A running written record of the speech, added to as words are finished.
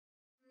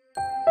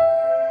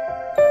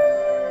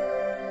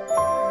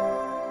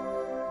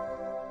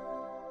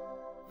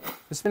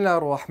Bismillah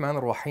ar-Rahman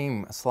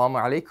ar-Rahim. Assalamu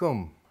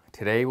alaikum.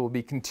 Today we'll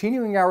be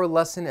continuing our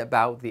lesson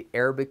about the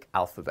Arabic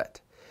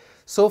alphabet.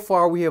 So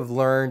far we have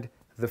learned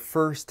the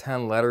first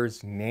 10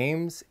 letters,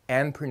 names,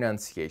 and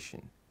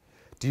pronunciation.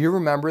 Do you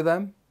remember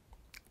them?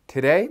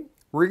 Today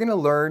we're going to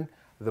learn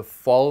the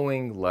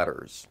following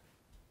letters.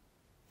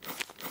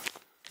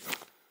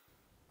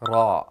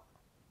 Ra,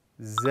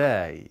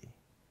 Zay,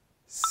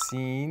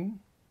 Sin,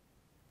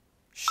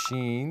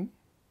 Sheen,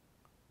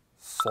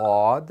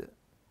 Sad,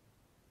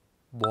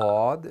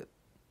 ضاد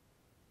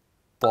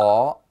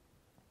طاء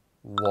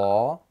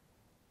ظا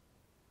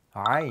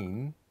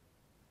عين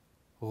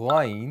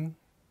غين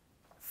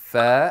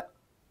فاء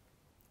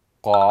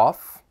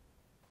قاف.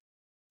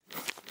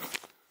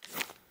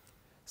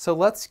 So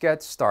let's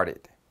get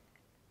started.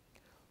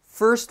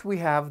 First we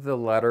have the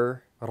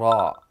letter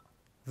Ra.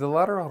 The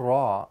letter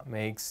Ra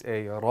makes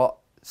a Ra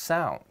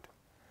sound.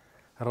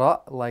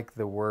 Ra like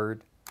the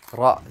word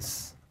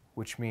Ras,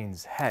 which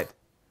means head,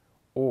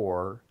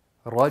 or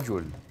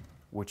Rajul,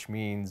 which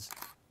means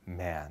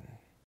man.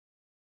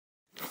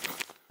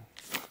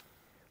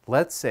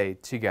 Let's say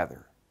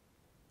together.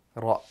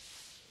 Ra,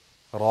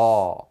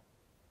 ra,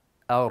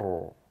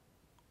 ar.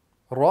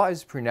 Ra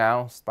is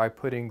pronounced by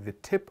putting the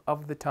tip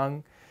of the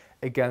tongue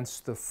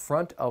against the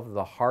front of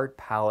the hard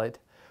palate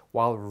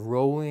while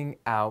rolling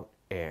out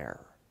air.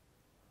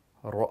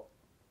 Ra,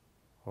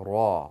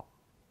 ra.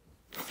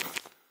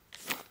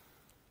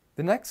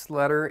 The next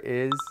letter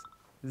is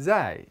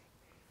Zay.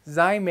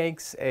 Zay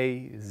makes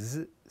a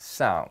Z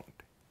sound.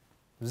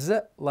 Z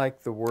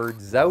like the word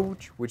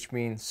zawj, which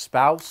means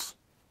spouse,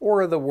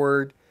 or the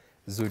word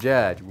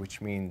zujaj,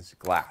 which means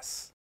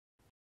glass.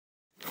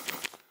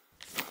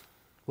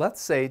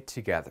 Let's say it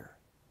together.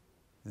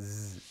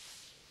 Z,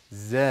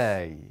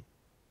 zay,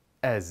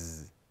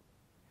 ez.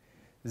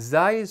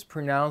 Zay is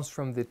pronounced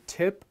from the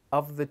tip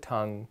of the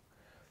tongue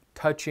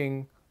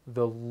touching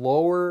the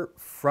lower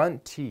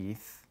front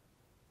teeth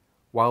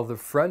while the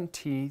front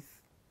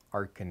teeth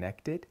are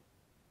connected,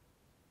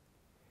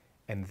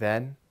 and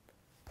then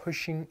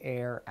pushing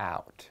air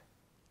out.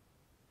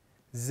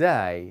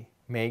 Zay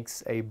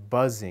makes a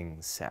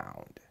buzzing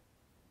sound.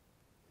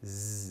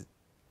 Z,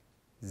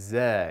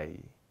 zay,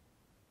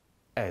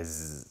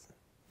 ez.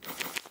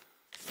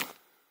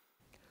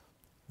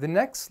 The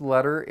next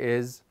letter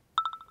is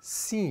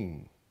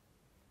Sin.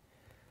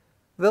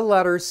 The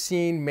letter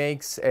Sin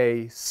makes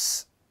a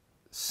S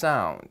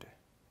sound.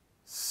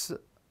 S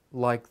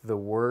like the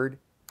word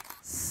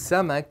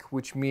Samak,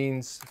 which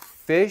means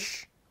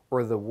fish,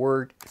 or the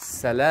word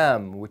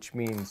salam, which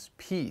means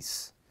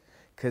peace.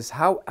 Because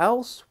how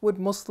else would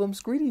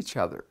Muslims greet each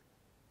other?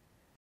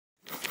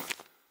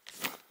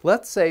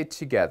 Let's say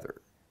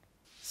together.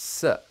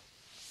 S,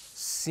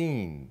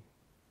 Sin,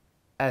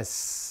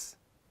 S.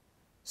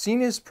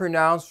 Sin is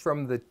pronounced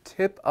from the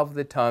tip of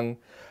the tongue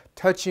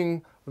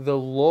touching the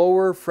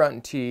lower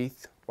front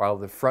teeth while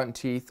the front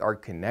teeth are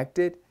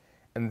connected,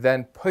 and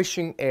then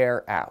pushing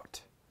air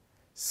out.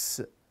 S,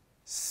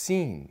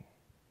 Sin.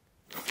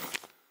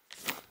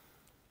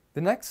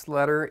 The next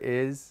letter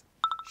is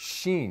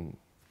Sheen.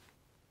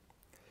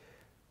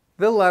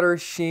 The letter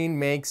Sheen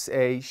makes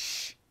a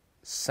sh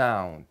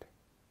sound.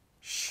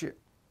 Sh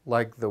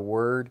like the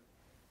word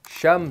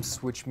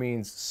shams, which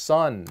means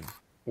sun,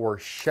 or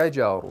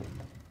shajar,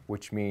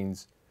 which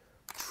means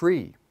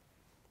tree.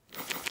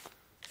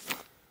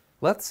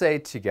 Let's say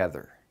it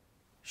together.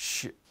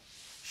 Sh,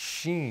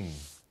 sheen,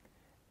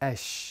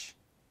 esh.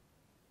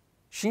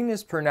 Sheen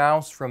is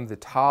pronounced from the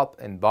top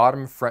and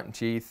bottom front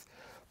teeth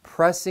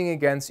pressing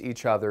against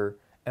each other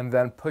and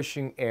then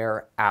pushing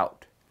air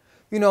out.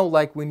 You know,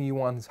 like when you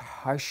want to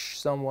hush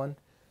someone.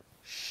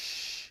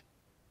 Shh,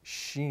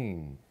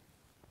 sheen,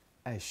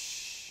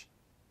 esh.